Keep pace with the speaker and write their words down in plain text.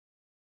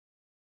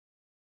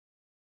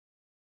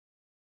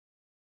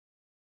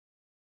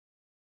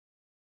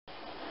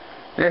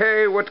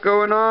Hey, what's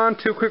going on?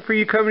 Too quick for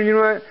you coming in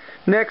my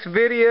next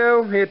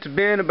video. It's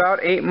been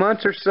about 8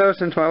 months or so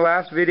since my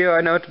last video. I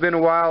know it's been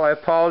a while. I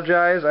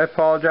apologize.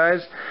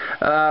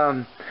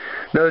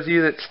 Those of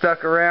you that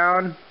stuck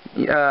around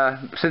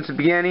since the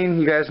beginning,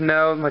 you guys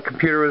know my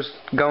computer was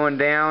going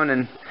down,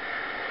 and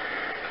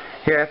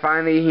yeah, I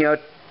finally,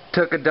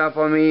 took a dump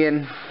on me,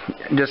 and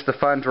just the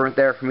funds weren't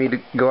there for me to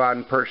go out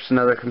and purchase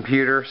another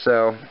computer.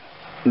 So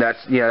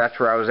that's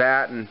where I was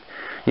at. And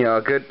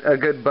a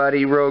good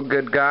buddy, real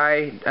good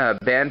guy,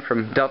 Ben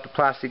from Delta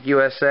Plastic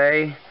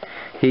USA.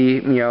 He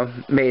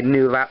made a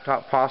new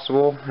laptop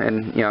possible,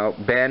 and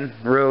Ben,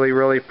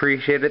 really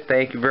appreciate it.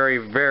 Thank you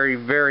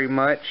very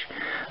much.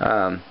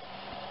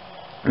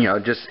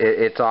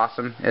 It's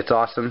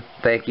awesome.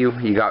 Thank you.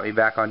 You got me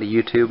back onto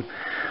YouTube.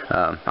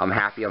 I'm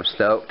happy. I'm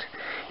stoked.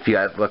 If you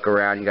guys look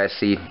around, you guys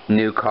see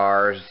new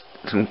cars,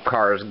 some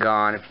cars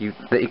gone. If you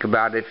think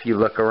about it, if you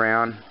look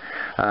around.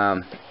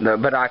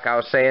 But like I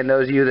was saying,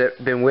 those of you that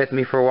have been with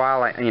me for a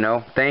while,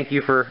 thank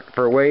you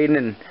for waiting.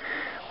 And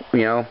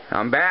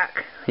I'm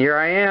back. Here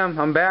I am.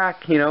 I'm back.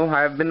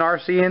 I've been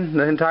RCing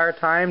the entire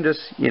time. Just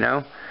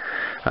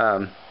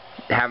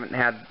haven't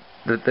had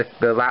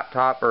the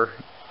laptop or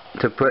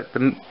to put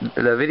the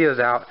videos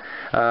out.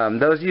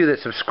 Those of you that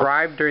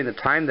subscribed during the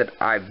time that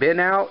I've been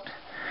out,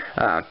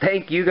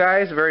 thank you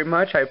guys very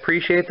much. I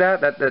appreciate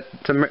that. That's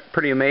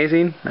pretty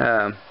amazing.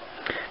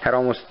 Had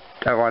almost,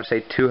 I want to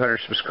say,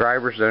 200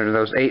 subscribers during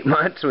those 8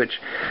 months, which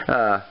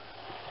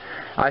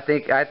I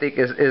think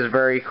is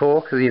very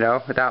cool, because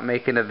without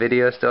making a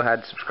video, still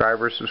had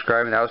subscribers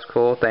subscribing. That was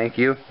cool. Thank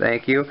you.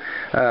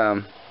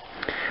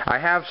 I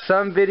have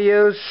some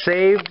videos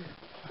saved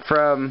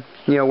from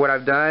what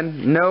I've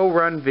done. No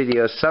run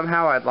videos.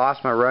 Somehow I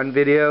lost my run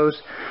videos.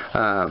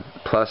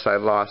 Plus I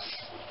lost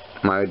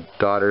my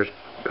daughter's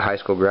high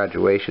school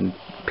graduation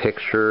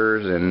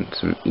pictures, and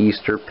some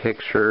Easter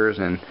pictures,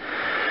 and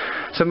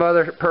some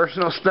other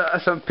personal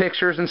stuff, some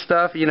pictures and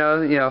stuff,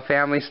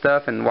 family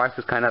stuff. And wife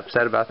was kind of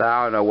upset about that.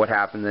 I don't know what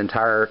happened. The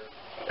entire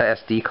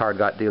SD card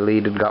got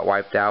deleted, got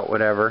wiped out,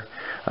 whatever.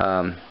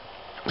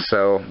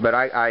 But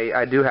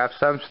I do have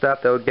some stuff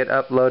that would get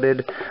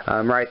uploaded.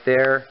 Right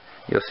there,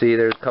 you'll see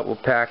there's a couple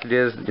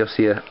packages. You'll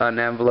see an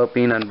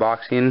unenveloping,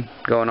 unboxing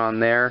going on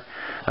there.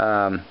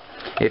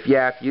 If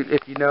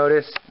you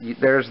notice,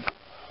 there's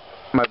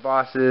my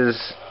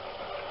boss's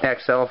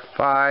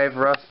XL5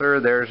 rustler.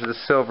 There's the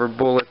silver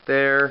bullet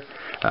there.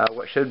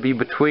 What should be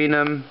between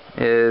them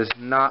is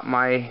not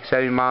my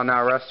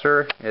 70-mile-an-hour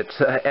rustler.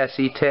 It's a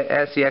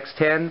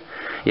SCX10.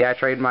 Yeah, I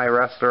traded my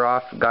rustler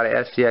off. Got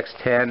an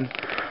SCX10.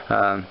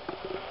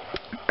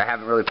 I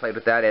haven't really played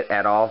with that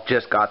at all.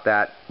 Just got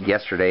that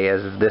yesterday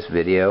as of this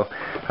video.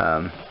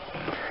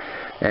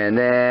 And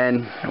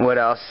then what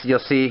else? You'll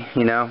see,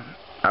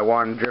 I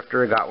wanted a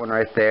drifter. Got one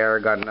right there.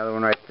 Got another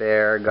one right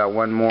there. Got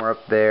one more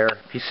up there.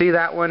 If you see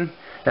that one,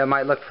 that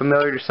might look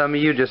familiar to some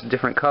of you, just a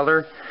different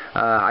color.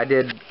 I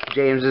did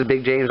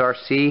Big James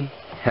RC.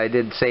 I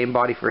did the same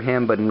body for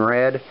him, but in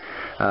red.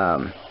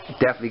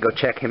 Definitely go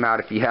check him out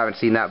if you haven't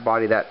seen that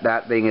body.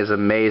 That thing is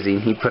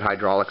amazing. He put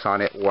hydraulics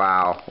on it.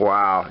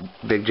 Wow.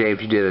 Big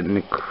James, you did an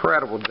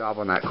incredible job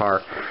on that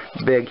car.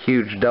 Big,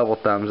 huge double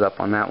thumbs up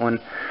on that one.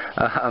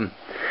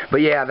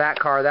 But yeah, that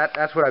car,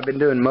 that's what I've been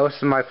doing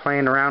most of my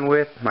playing around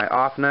with. My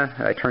OFNA,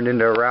 I turned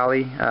into a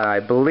rally. I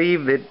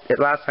believe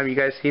last time you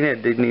guys seen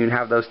it, didn't even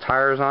have those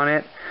tires on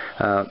it.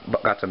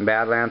 Got some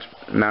Badlands,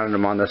 mounted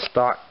them on the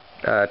stock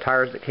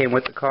tires that came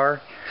with the car.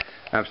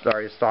 I'm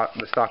sorry,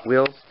 the stock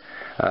wheels.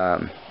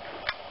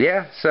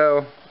 Yeah,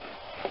 so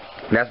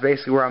that's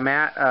basically where I'm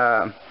at.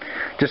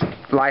 Just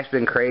life's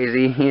been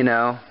crazy, you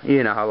know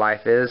how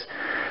life is.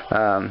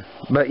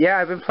 But yeah,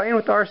 I've been playing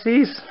with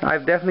RCs.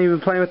 I've definitely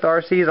been playing with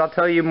RCs. I'll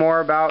tell you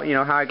more about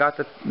how I got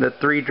the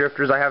 3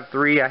 drifters. I have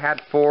 3. I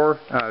had 4.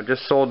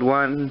 Just sold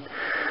one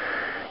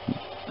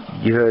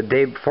the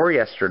day before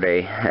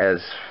yesterday,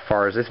 as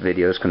far as this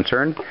video is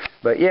concerned.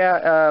 But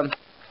yeah,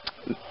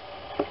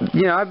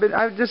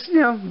 I've just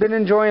been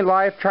enjoying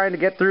life, trying to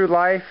get through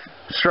life,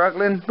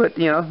 struggling, but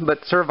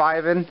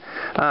surviving.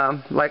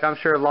 Like I'm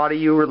sure a lot of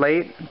you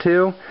relate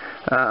to.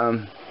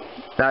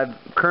 I'm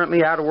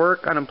currently out of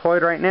work,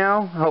 unemployed right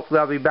now. Hopefully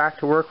I'll be back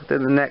to work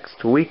within the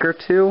next week or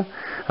 2.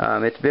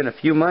 It's been a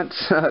few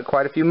months,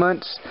 quite a few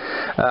months.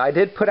 I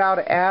did put out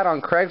an ad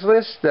on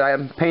Craigslist that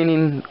I'm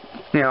painting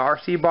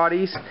RC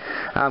bodies.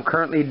 I'm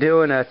currently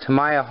doing a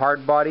Tamiya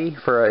hard body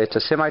it's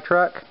a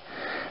semi-truck.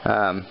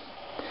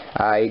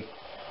 I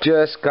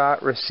just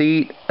got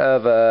receipt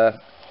of a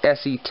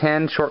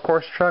SE10 short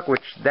course truck,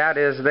 which that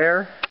is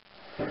there.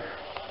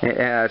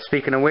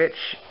 Speaking of which,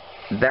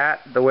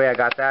 the way I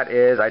got that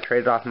is I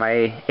traded off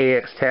my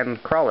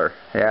AX10 crawler.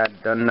 Yeah,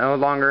 I no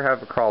longer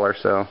have a crawler,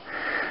 so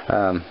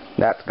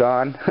that's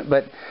gone.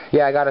 But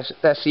yeah, I got a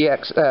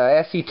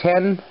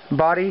SE10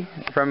 body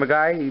from a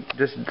guy. He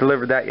just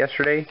delivered that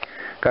yesterday.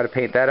 Got to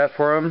paint that up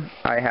for him.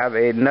 I have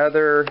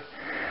another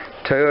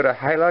Toyota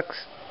Hilux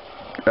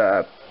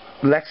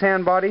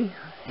Lexan body.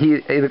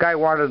 The guy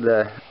wanted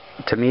the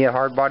to me a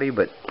hard body,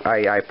 but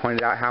I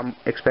pointed out how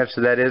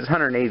expensive that is.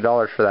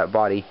 $180 for that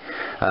body,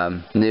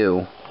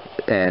 new,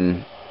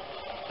 and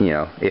you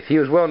know, if he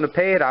was willing to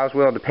pay it, I was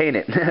willing to paint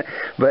it.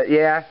 But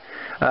yeah,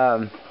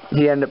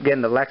 he ended up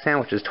getting the Lexan,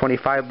 which is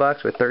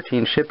 $25 with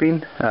 13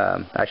 shipping.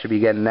 I should be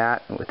getting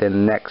that within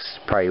the next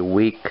probably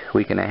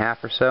week and a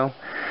half or so.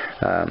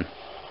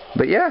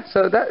 But yeah,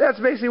 so that's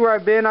basically where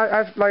I've been.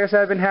 Like I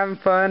said, I've been having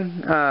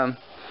fun.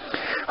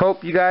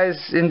 Hope you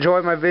guys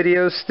enjoy my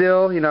videos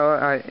still. You know,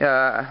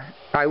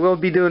 I will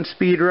be doing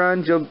speed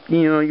runs.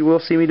 You will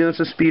see me doing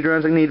some speed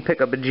runs. I need to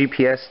pick up a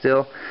GPS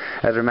still.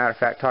 As a matter of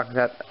fact, talking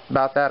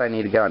about that, I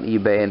need to get on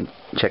eBay and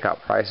check out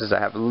prices. I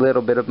have a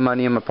little bit of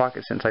money in my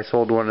pocket since I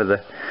sold one of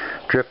the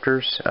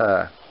drifters.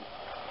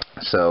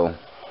 So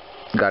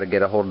got to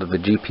get a hold of the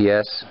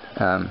GPS,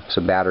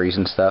 some batteries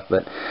and stuff.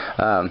 But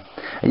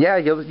yeah,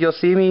 you'll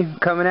see me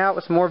coming out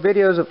with some more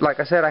videos. Like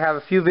I said, I have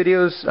a few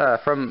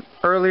videos from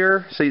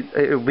earlier, so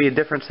it'll be a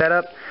different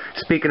setup.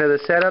 Speaking of the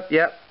setup,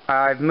 yep,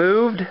 I've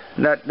moved.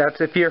 That's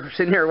if you're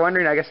sitting here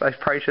wondering. I guess I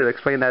probably should have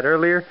explained that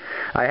earlier.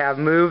 I have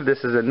moved.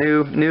 This is a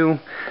new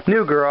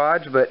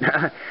garage, but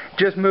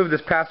just moved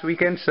this past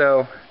weekend,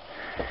 so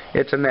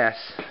it's a mess.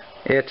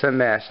 It's a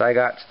mess. I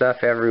got stuff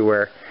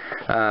everywhere.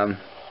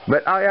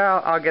 But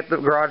I'll get the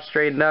garage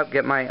straightened up,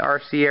 get my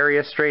RC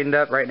area straightened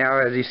up. Right now,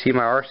 as you see,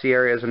 my RC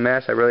area is a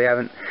mess. I really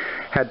haven't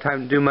had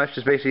time to do much,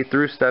 just basically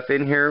threw stuff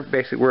in here,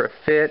 basically where it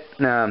fit.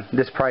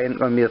 This probably isn't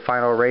going to be the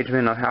final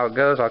arrangement on how it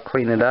goes. I'll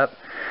clean it up.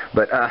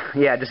 But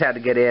yeah, I just had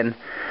to get in.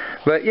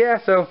 But yeah,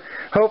 so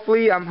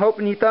hopefully, I'm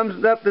hoping you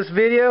thumbs up this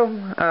video.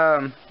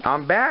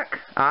 I'm back.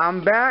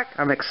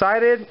 I'm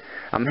excited.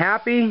 I'm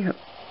happy.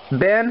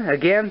 Ben,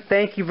 again,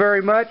 thank you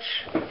very much.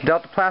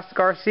 Delta Plastic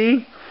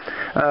RC.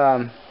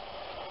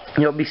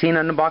 You'll be seeing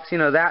an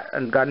unboxing of that,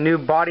 and got a new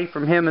body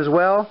from him as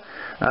well.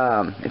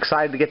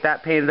 Excited to get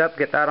that painted up,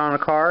 get that on a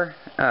car.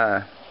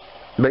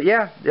 But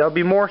yeah, there'll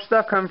be more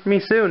stuff coming from me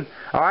soon.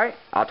 Alright,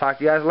 I'll talk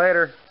to you guys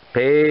later.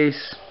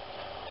 Peace.